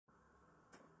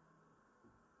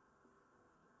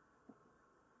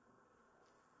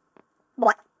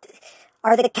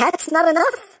Are the cats not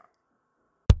enough?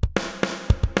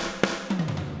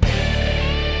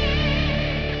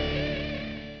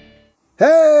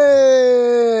 Hey!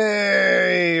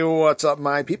 What's up,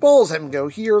 my peoples?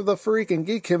 EmGo here, the freaking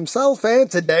geek himself, and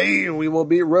today we will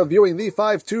be reviewing the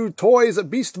 5-2 Toys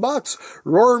Beast Box,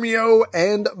 ROARMEO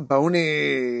and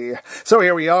Boney. So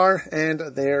here we are, and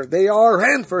there they are,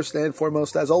 and first and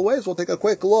foremost, as always, we'll take a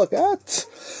quick look at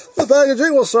the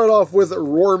packaging. We'll start off with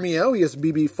ROARMEO. He is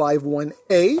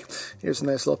BB51A. Here's a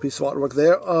nice little piece of artwork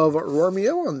there of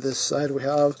ROARMEO. On this side we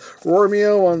have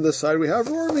ROARMEO, on this side we have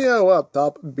ROARMEO. Up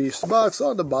top, Beast Box.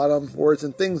 On the bottom, words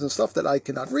and things and stuff that I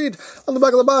cannot read. On the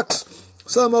back of the box,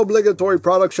 some obligatory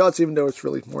product shots, even though it's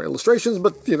really more illustrations,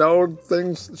 but, you know,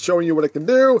 things showing you what it can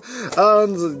do.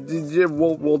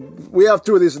 We have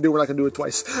two of these to do. We're not going to do it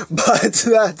twice. But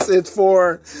that's it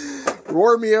for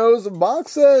ROARMEO's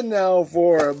box. And now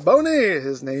for Boney.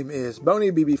 His name is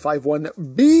Boney,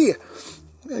 BB51B.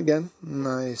 Again,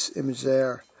 nice image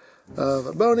there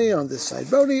of Boney. On this side,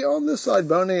 Boney. On this side,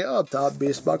 Boney. Up top,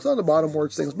 Beast Box. On the bottom,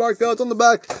 words, things, barcodes. On the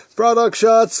back, product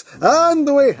shots. And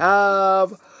we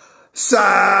have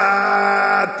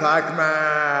Sad Pac-Man.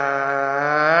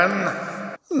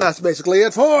 And that's basically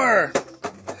it for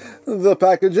the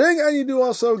packaging. And you do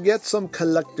also get some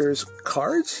collector's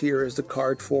cards. Here is the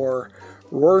card for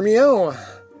ROARMEO.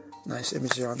 Nice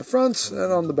image there on the front.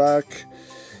 And on the back,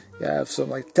 you have some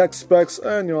like text specs,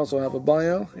 and you also have a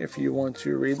bio if you want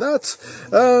to read that.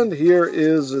 And here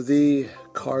is the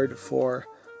card for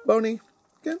Boney.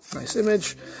 Again, nice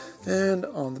image. And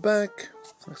on the back,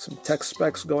 some text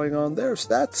specs going on there,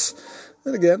 stats.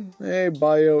 And again, a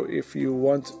bio if you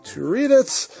want to read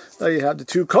it. Now you have the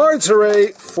two cards.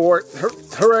 Hooray for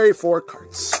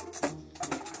cards.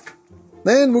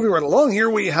 Then, moving right along,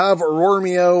 here we have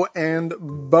ROARMEO and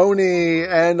Boney.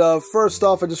 And first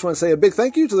off, I just want to say a big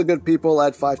thank you to the good people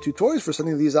at 5-2 Toys for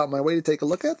sending these out my way to take a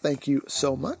look at. Thank you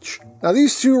so much. Now,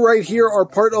 these two right here are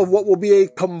part of what will be a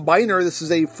combiner. This is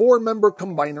a 4-member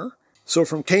combiner. So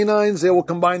from canines, they will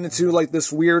combine into like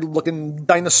this weird-looking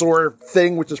dinosaur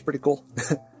thing, which is pretty cool.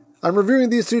 I'm reviewing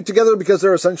these two together because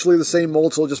they're essentially the same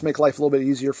mold, so it'll just make life a little bit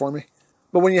easier for me.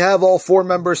 But when you have all 4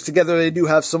 members together, they do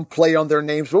have some play on their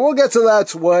names. But we'll get to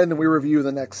that when we review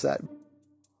the next set.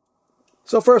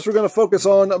 So first, we're going to focus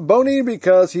on Boney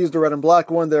because he's the red and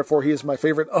black one. Therefore, he is my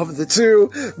favorite of the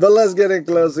two. But let's get in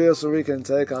close here so we can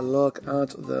take a look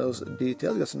at those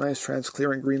details. You got some nice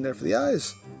transparent green there for the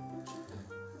eyes.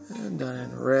 And done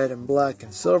in red and black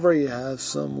and silver, you have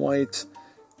some white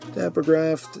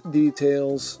tappographed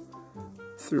details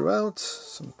throughout.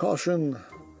 Some caution,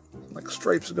 like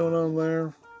stripes going on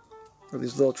there. Or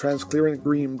these little transparent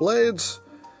green blades,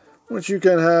 which you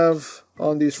can have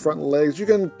on these front legs. You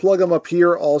can plug them up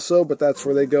here also, but that's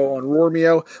where they go on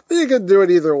ROARMEO. But you can do it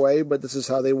either way, but this is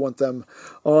how they want them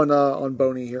on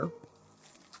Boney here.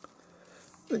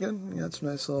 Again, you got some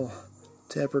nice little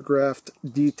tappographed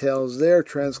details there.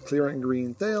 Transparent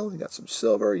green tail. You got some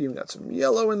silver. You got some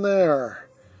yellow in there.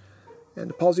 And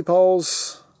the palsy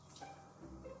paws.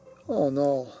 Oh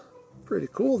no. Pretty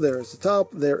cool. There is the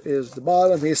top. There is the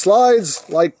bottom. He slides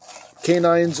like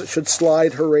canines should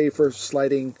slide. Hooray for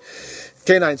sliding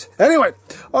canines. Anyway,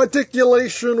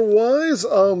 articulation-wise,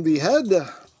 the head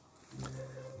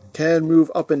can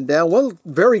move up and down. One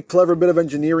very clever bit of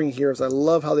engineering here is I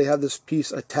love how they have this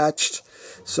piece attached.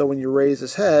 So when you raise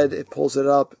his head, it pulls it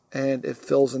up and it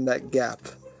fills in that gap.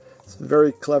 Some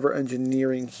very clever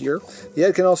engineering here. The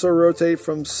head can also rotate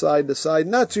from side to side,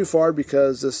 not too far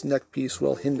because this neck piece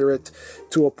will hinder it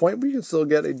to a point, but you can still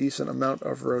get a decent amount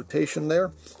of rotation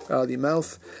there. The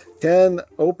mouth can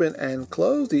open and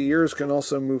close. The ears can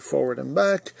also move forward and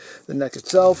back. The neck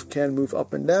itself can move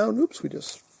up and down. Oops, we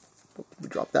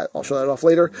dropped that. I'll show that off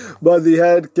later. But the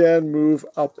head can move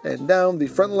up and down. The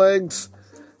front legs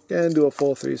can do a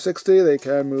full 360. They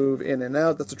can move in and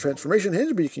out. That's a transformation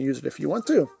hinge, but you can use it if you want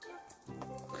to.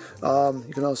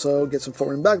 You can also get some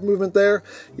forward and back movement there.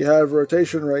 You have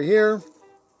rotation right here.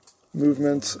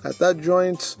 Movements at that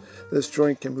joint. This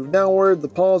joint can move downward. The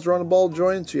paws are on the ball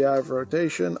joint, so you have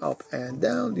rotation up and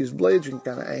down. These blades you can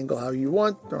kind of angle how you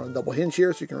want. They're on a double hinge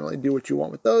here, so you can really do what you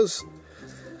want with those.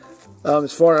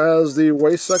 As far as the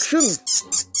waist section,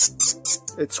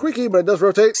 it's squeaky, but it does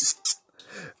rotate.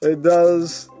 It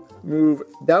does move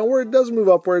downward, it does move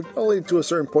upward, only to a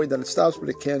certain point then it stops, but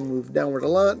it can move downward a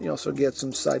lot. You also get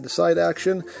some side-to-side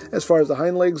action. As far as the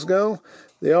hind legs go,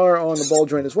 they are on the ball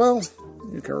joint as well.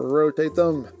 You can rotate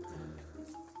them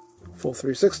full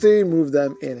 360, move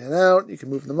them in and out. You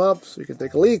can move them up so you can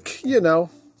take a leak, you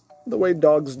know, the way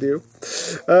dogs do.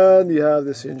 And you have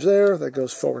this hinge there that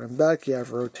goes forward and back. You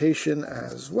have rotation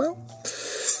as well.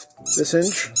 This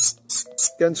hinge,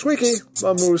 again squeaky,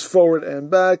 but moves forward and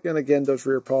back, and again those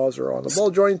rear paws are on the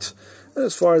ball joint. And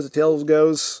as far as the tail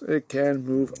goes, it can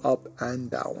move up and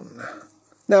down.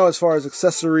 Now as far as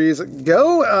accessories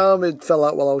go, it fell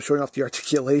out while I was showing off the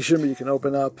articulation, but you can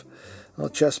open up a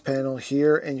chest panel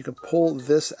here and you can pull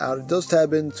this out. It does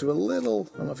tab into a little,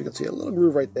 I don't know if you can see a little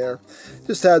groove right there,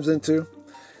 just tabs into.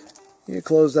 You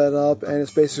close that up and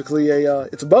it's basically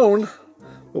it's a bone,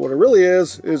 but what it really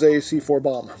is a C4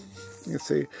 bomb. You can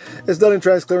see it's done in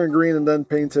transparent green and then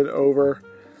painted over.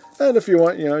 And if you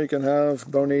want, you can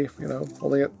have Boney,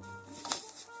 holding it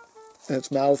in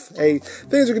its mouth. Hey,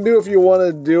 things you can do if you want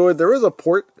to do it. There is a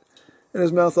port in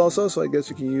his mouth also, so I guess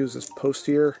you can use this post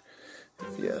here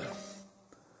if you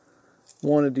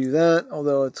want to do that.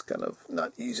 Although it's kind of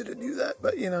not easy to do that,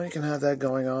 but you can have that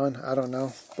going on. I don't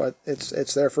know, but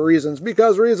it's there for reasons.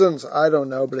 Because reasons, I don't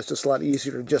know, but it's just a lot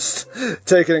easier to just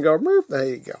take it and go, there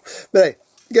you go. But hey,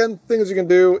 again, things you can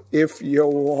do if you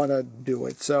want to do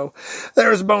it. So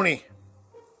there's Boney.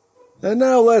 And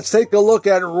now let's take a look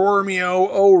at ROARMEO.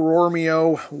 Oh,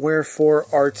 ROARMEO, wherefore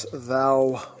art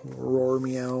thou,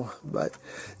 ROARMEO? But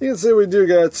you can see we do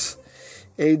get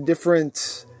a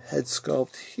different head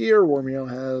sculpt here.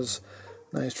 ROARMEO has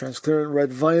nice transparent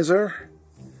red visor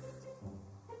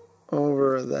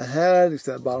over the head. You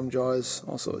see that bottom jaw is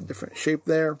also a different shape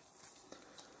there.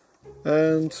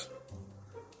 And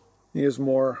he is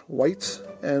more white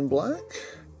and black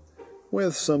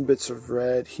with some bits of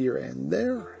red here and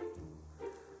there.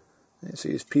 You see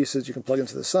these pieces you can plug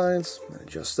into the sides and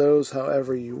adjust those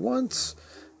however you want.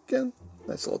 Again,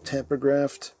 nice little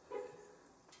tamper-graphed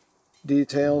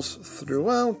details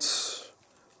throughout.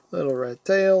 Little red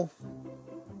tail.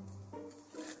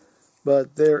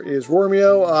 But there is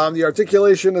ROARMEO. The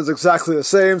articulation is exactly the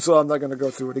same, so I'm not going to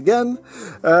go through it again.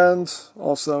 And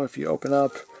also, if you open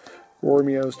up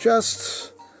ROARMEO's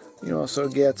chest, you also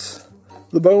get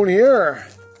the bone here.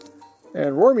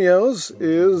 And ROARMEO's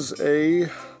is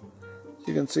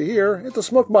you can see here, it's a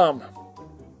smoke bomb.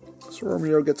 So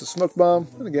ROARMEO gets a smoke bomb,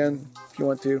 and again, if you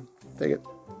want to, take it,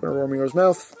 put it in ROARMEO's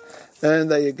mouth, and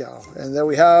there you go. And there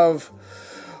we have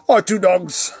our two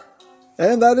dogs.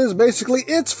 And that is basically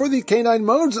it for the canine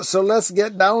modes, so let's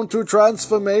get down to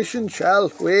transformation,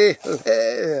 shall we?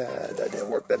 That didn't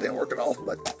work at all,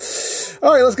 but...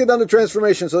 Alright, let's get down to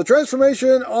transformation. So the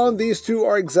transformation on these two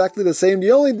are exactly the same.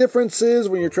 The only difference is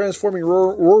when you're transforming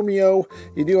ROARMEO,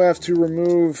 you do have to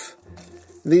remove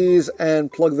these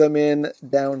and plug them in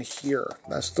down here.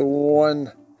 That's the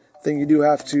one thing you do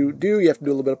have to do. You have to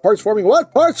do a little bit of parts forming.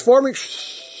 What? Parts forming?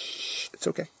 Shh. It's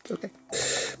okay. It's okay.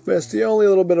 But it's the only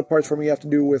little bit of parts forming you have to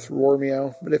do with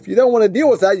ROARMEO. But if you don't want to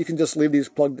deal with that, you can just leave these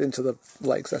plugged into the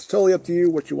legs. That's totally up to you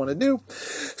what you want to do.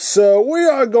 So we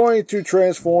are going to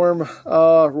transform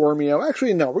ROARMEO.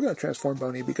 Actually, no, we're going to transform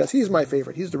Boney because he's my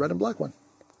favorite. He's the red and black one.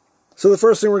 So the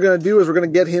first thing we're going to do is we're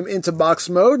going to get him into box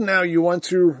mode. Now you want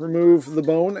to remove the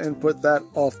bone and put that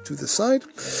off to the side.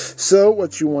 So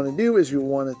what you want to do is you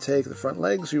want to take the front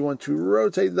legs, you want to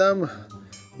rotate them.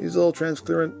 These little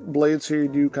transparent blades here, you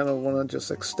do kind of want to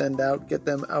just extend out, get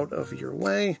them out of your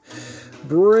way.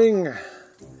 Bring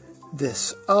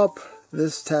this up.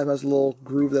 This tab has a little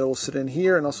groove that will sit in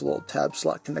here and also a little tab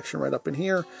slot connection right up in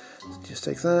here. So just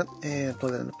take that and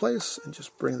plug that into place and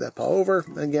just bring that paw over.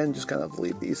 And again, just kind of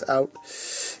leave these out.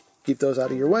 Keep those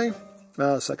out of your way.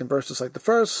 Second burst just like the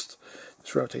first.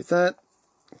 Just rotate that.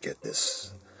 Get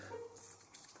this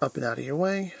up and out of your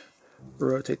way.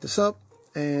 Rotate this up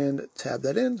and tab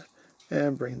that in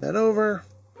and bring that over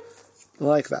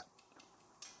like that.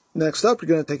 Next up, you're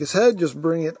going to take his head, just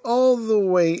bring it all the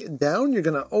way down. You're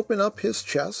going to open up his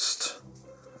chest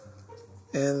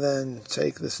and then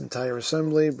take this entire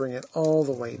assembly, bring it all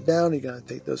the way down. You're going to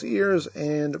take those ears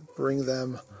and bring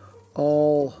them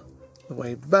all the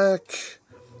way back.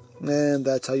 And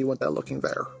that's how you want that looking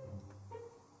there.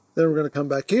 Then we're going to come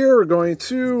back here. We're going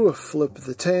to flip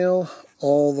the tail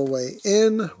all the way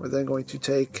in. We're then going to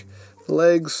take the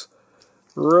legs,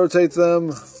 rotate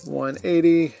them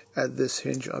 180 at this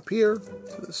hinge up here.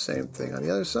 Do the same thing on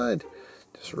the other side.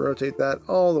 Just rotate that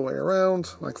all the way around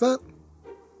like that.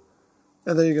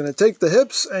 And then you're going to take the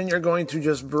hips and you're going to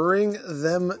just bring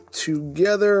them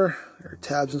together. There are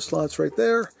tabs and slots right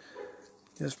there.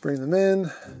 Just bring them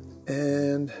in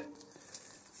and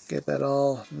get that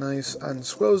all nice and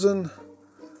squozen.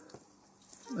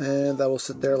 And that will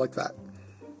sit there like that.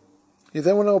 You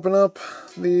then want to open up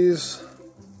these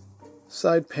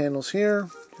side panels here.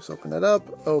 Just open that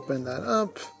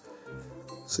up,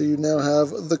 so you now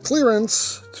have the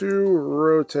clearance to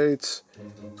rotate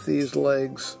these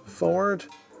legs forward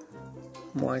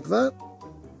like that.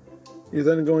 You're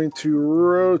then going to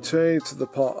rotate the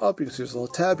paw up. You can see there's a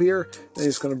little tab here. And you're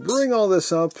just going to bring all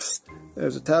this up.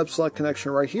 There's a tab slot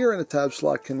connection right here and a tab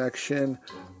slot connection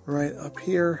right up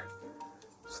here.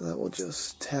 So that will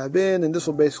just tab in, and this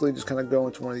will basically just kind of go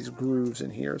into one of these grooves in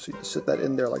here. So you just sit that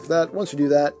in there like that. Once you do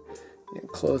that, you can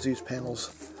close these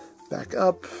panels back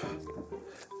up.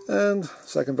 And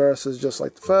second verse is just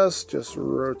like the first. Just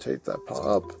rotate that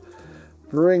paw up,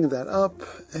 bring that up,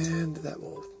 and that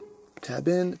will tab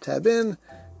in,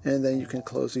 and then you can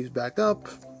close these back up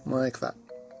like that.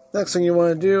 Next thing you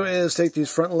want to do is take these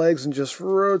front legs and just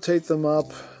rotate them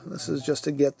up. This is just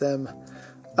to get them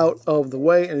out of the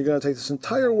way, and you're going to take this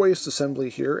entire waist assembly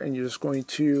here, and you're just going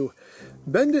to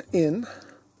bend it in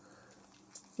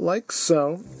like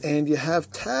so, and you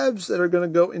have tabs that are going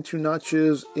to go into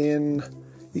notches in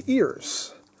the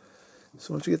ears.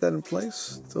 So once you get that in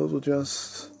place, those will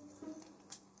just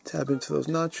tab into those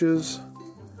notches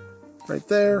right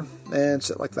there and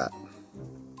sit like that.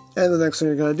 And the next thing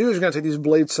you're going to do is you're going to take these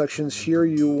blade sections here.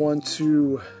 You want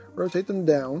to rotate them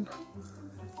down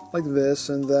like this,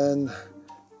 and then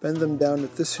bend them down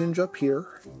at this hinge up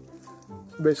here.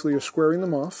 So basically you're squaring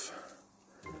them off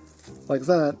like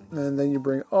that, and then you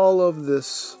bring all of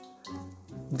this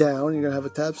down. You're going to have a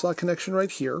tab slot connection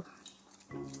right here.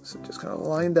 So just kind of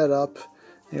line that up.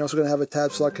 And you're also going to have a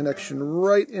tab slot connection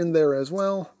right in there as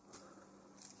well.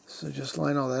 So just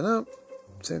line all that up.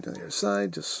 Same thing on the other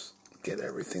side. Just get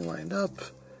everything lined up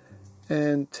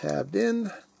and tabbed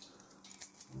in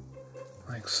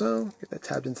like so. Get that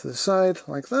tabbed into the side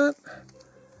like that.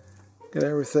 Get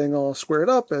everything all squared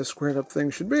up as squared up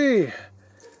things should be.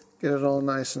 Get it all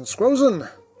nice and squozen.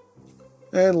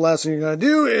 And the last thing you're going to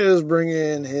do is bring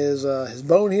in his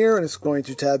bone here, and it's going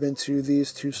to tab into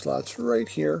these two slots right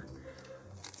here.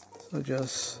 So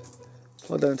just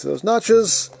plug that into those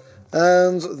notches.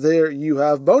 And there you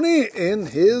have Boney in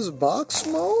his box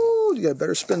mode. You got a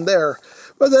better spin there.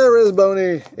 But there is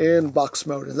Boney in box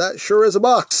mode. And that sure is a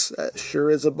box. That sure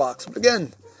is a box. But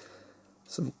again,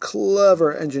 some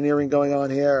clever engineering going on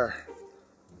here.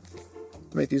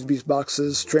 Make these beast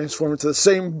boxes transform into the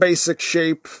same basic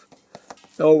shape.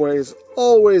 Always,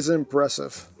 always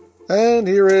impressive. And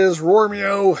here is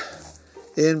ROARMEO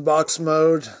in box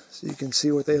mode. So you can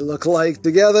see what they look like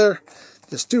together.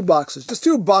 Just two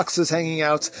boxes hanging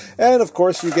out. And of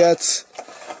course you get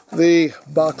the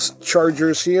box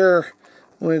chargers here,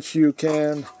 which you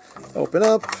can open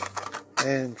up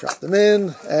and drop them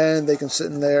in, and they can sit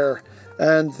in there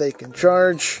and they can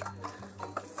charge.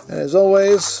 And as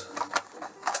always,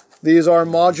 these are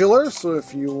modular, so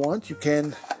if you want, you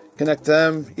can connect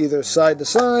them either side to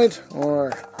side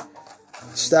or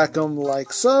stack them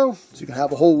like so. So you can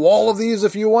have a whole wall of these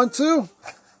if you want to.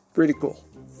 Pretty cool.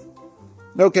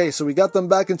 Okay, so we got them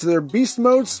back into their beast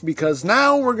modes, because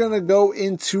now we're going to go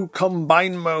into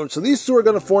combine mode. So these two are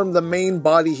going to form the main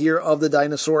body here of the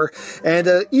dinosaur. And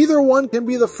either one can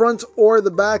be the front or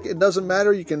the back. It doesn't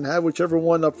matter. You can have whichever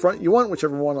one up front you want,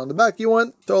 whichever one on the back you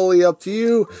want. Totally up to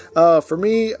you. For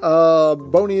me,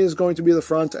 Boney is going to be the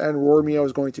front and ROARMEO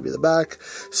is going to be the back.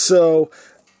 So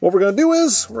what we're going to do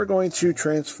is we're going to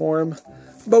transform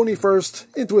Boney first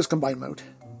into his combine mode.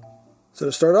 So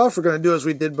to start off, we're going to do as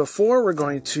we did before. We're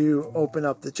going to open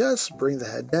up the chest, bring the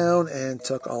head down, and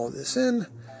tuck all of this in,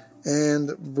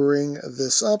 and bring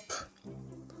this up.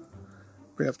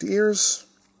 Bring up the ears,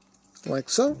 like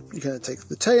so. You're going to take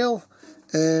the tail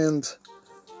and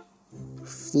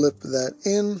flip that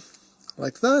in,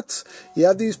 like that. You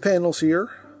have these panels here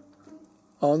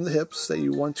on the hips that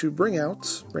you want to bring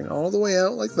out. Bring all the way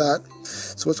out like that.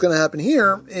 So what's going to happen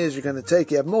here is you're going to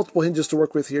you have multiple hinges to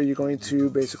work with here. You're going to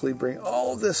basically bring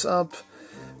all of this up,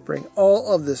 bring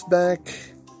all of this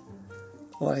back,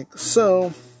 like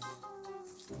so.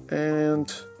 And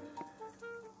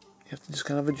you have to just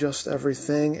kind of adjust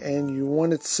everything, and you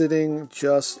want it sitting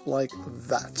just like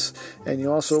that. And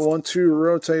you also want to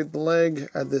rotate the leg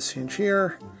at this hinge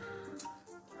here.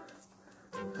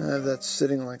 That's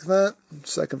sitting like that.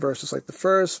 Second verse is like the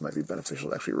first. Might be beneficial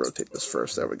to actually rotate this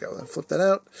first. There we go. Then flip that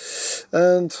out.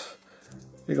 And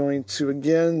you're going to,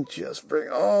 again, just bring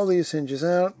all these hinges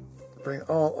out. Bring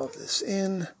all of this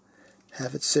in.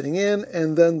 Have it sitting in.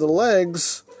 And then the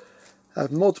legs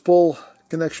have multiple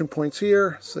connection points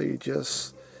here. So you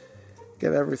just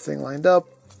get everything lined up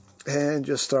and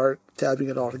just start tabbing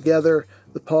it all together.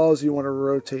 The paws you want to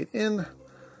rotate in.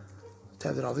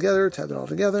 Tab it all together. Tab it all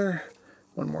together.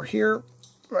 One more here,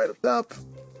 right up top,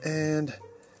 and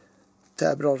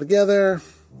tab it all together,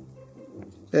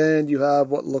 and you have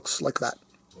what looks like that.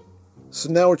 So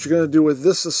now what you're going to do with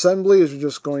this assembly is you're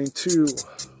just going to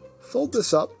fold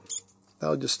this up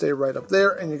that'll just stay right up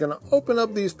there, and you're going to open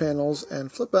up these panels and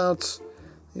flip out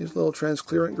these little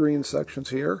transparent green sections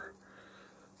here.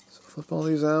 So flip all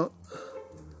these out,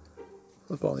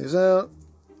 flip all these out,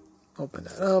 open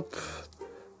that up,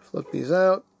 flip these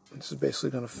out. This is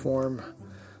basically going to form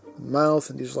the mouth,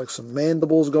 and these are like some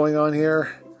mandibles going on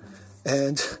here.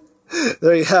 And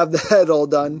there you have the head all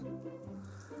done.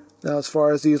 Now as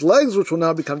far as these legs, which will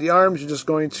now become the arms, you're just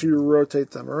going to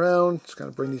rotate them around. Just going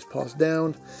to bring these paws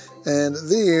down. And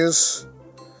these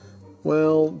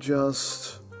will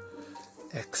just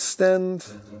extend.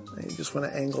 And you just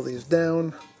want to angle these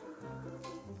down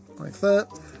like that.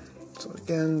 So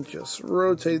again, just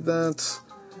rotate that.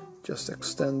 Just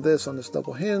extend this on this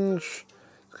double hinge.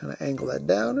 Kind of angle that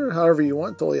down, or however you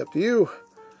want, totally up to you.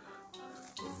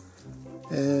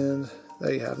 And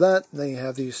there you have that. Then you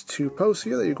have these two posts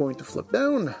here that you're going to flip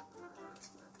down.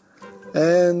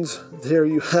 And there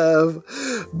you have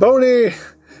Boney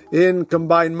in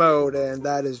combined mode. And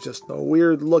that is just a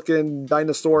weird looking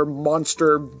dinosaur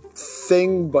monster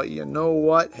thing. But you know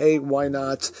what? Hey, why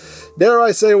not? Dare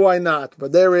I say why not?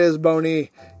 But there is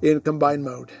Boney in combined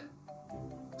mode.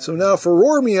 So now for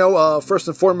ROARMEO, first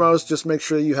and foremost, just make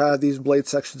sure you have these blade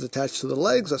sections attached to the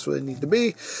legs. That's where they need to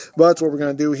be. But what we're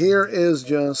going to do here is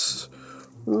just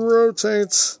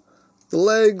rotate the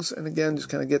legs. And again, just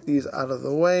kind of get these out of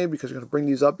the way because you're going to bring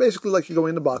these up basically like you're going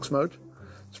into box mode.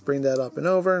 Just bring that up and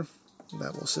over.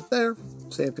 That will sit there.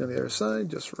 Same thing on the other side.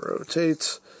 Just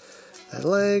rotate that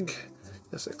leg.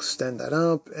 Just extend that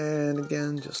up. And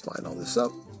again, just line all this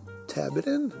up. Tab it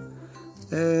in.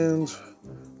 And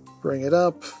bring it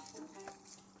up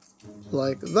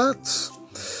like that.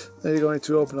 Then you're going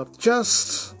to open up the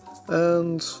chest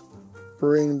and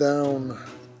bring down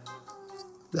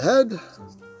the head.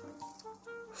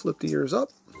 Flip the ears up.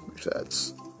 Make sure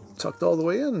that's tucked all the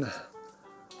way in.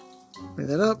 Bring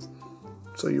that up.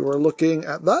 So you are looking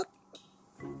at that.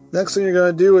 Next thing you're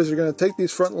going to do is you're going to take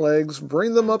these front legs,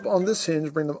 bring them up on this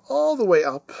hinge, bring them all the way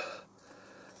up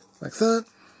like that.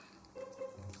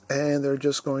 And they're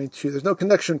just going to, there's no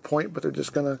connection point, but they're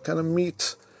just going to kind of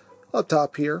meet up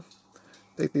top here.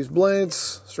 Take these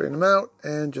blades, straighten them out,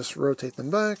 and just rotate them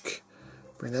back.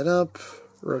 Bring that up,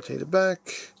 rotate it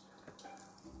back.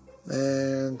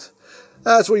 And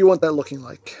that's what you want that looking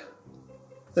like.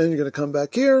 Then you're going to come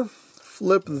back here,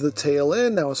 flip the tail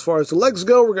in. Now as far as the legs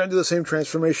go, we're going to do the same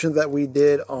transformation that we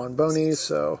did on Boney.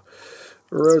 So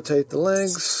rotate the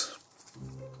legs,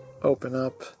 open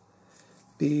up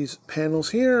these panels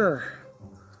here,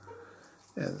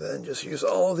 and then just use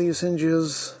all these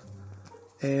hinges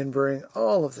and bring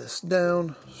all of this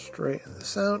down, straighten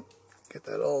this out, get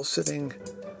that all sitting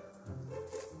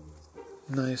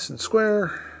nice and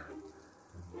square.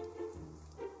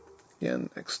 Again,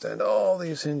 extend all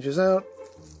these hinges out,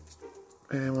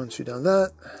 and once you've done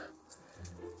that,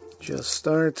 just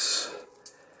start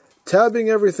tabbing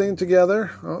everything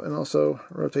together. Oh, and also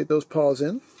rotate those paws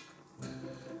in.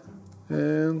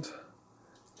 And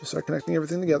just start connecting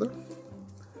everything together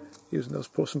using those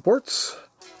posts and ports.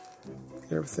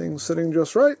 Everything's sitting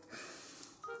just right.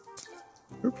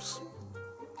 Oops.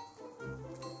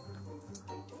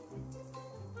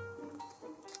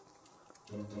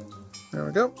 There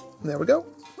we go. There we go.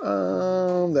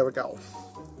 There we go.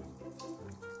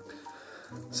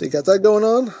 So you got that going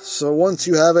on. So once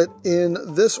you have it in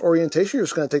this orientation, you're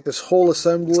just going to take this whole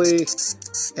assembly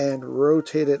and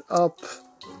rotate it up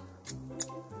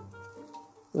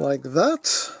like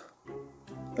that.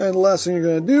 And the last thing you're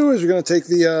going to do is you're going to take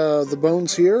the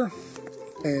bones here,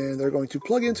 and they're going to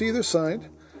plug into either side.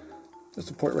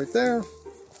 Just a port right there,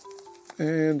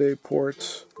 and a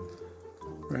port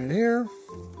right here,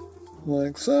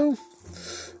 like so.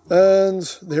 And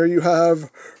there you have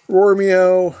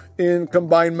ROARMEO in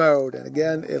combined mode. And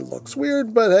again, it looks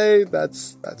weird, but hey,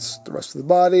 that's the rest of the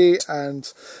body,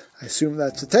 and I assume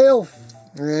that's the tail.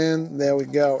 And there we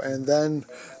go. And then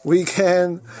we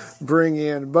can bring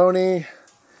in Boney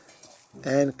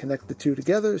and connect the two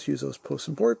together. Just use those posts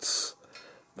and ports,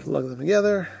 plug them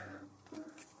together,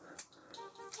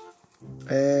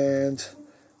 and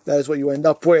that is what you end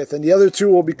up with. And the other two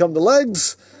will become the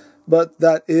legs, but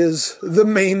that is the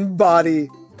main body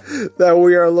that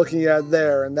we are looking at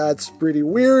there. And that's pretty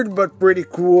weird, but pretty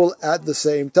cool at the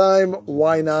same time.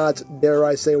 Why not? Dare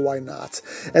I say why not?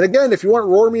 And again, if you want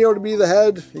ROARMEO to be the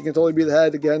head, you can totally be the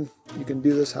head. Again, you can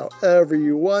do this however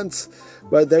you want.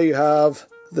 But there you have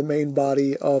the main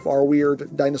body of our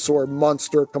weird dinosaur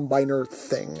monster combiner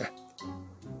thing.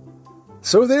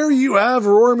 So there you have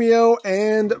ROARMEO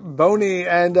and Boney.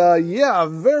 And yeah,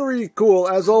 very cool.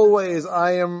 As always,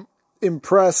 I am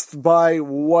impressed by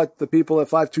what the people at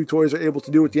 5-2 Toys are able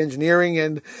to do with the engineering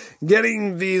and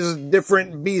getting these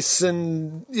different beasts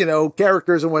and, you know,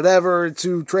 characters and whatever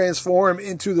to transform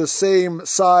into the same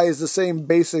size, the same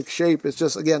basic shape. It's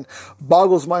just, again,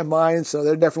 boggles my mind. So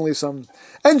they're definitely some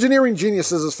engineering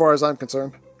geniuses as far as I'm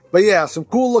concerned. But yeah, some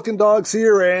cool looking dogs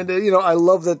here, and, you know, I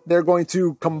love that they're going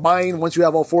to combine, once you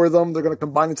have all 4 of them, they're going to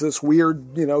combine into this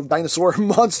weird, you know, dinosaur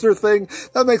monster thing.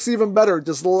 That makes it even better.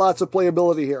 Just lots of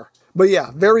playability here. But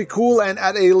yeah, very cool, and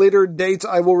at a later date,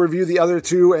 I will review the other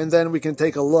 2, and then we can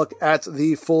take a look at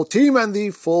the full team and the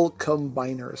full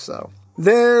combiner. So,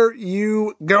 there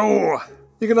you go.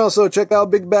 You can also check out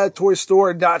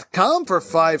BigBadToyStore.com for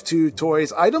 5-2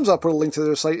 Toys items. I'll put a link to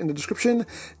their site in the description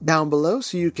down below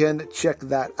so you can check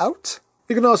that out.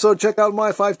 You can also check out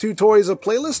my 5-2 Toys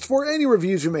playlist for any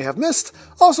reviews you may have missed.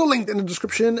 Also linked in the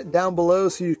description down below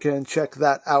so you can check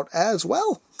that out as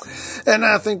well. And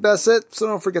I think that's it. So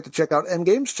don't forget to check out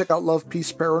EmGo's, check out Love,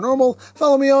 Peace, Paranormal,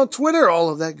 follow me on Twitter, all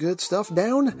of that good stuff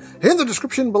down in the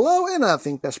description below. And I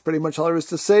think that's pretty much all there is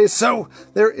to say. So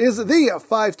there is the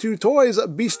 5-2 Toys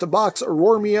Beast Box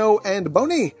ROARMEO and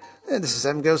Boney. And this is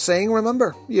EmGo saying,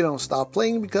 remember, you don't stop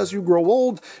playing because you grow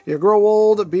old. You grow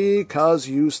old because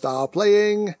you stop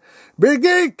playing. Be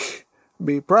geek,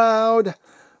 be proud,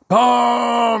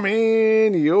 palm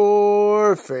in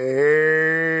your face.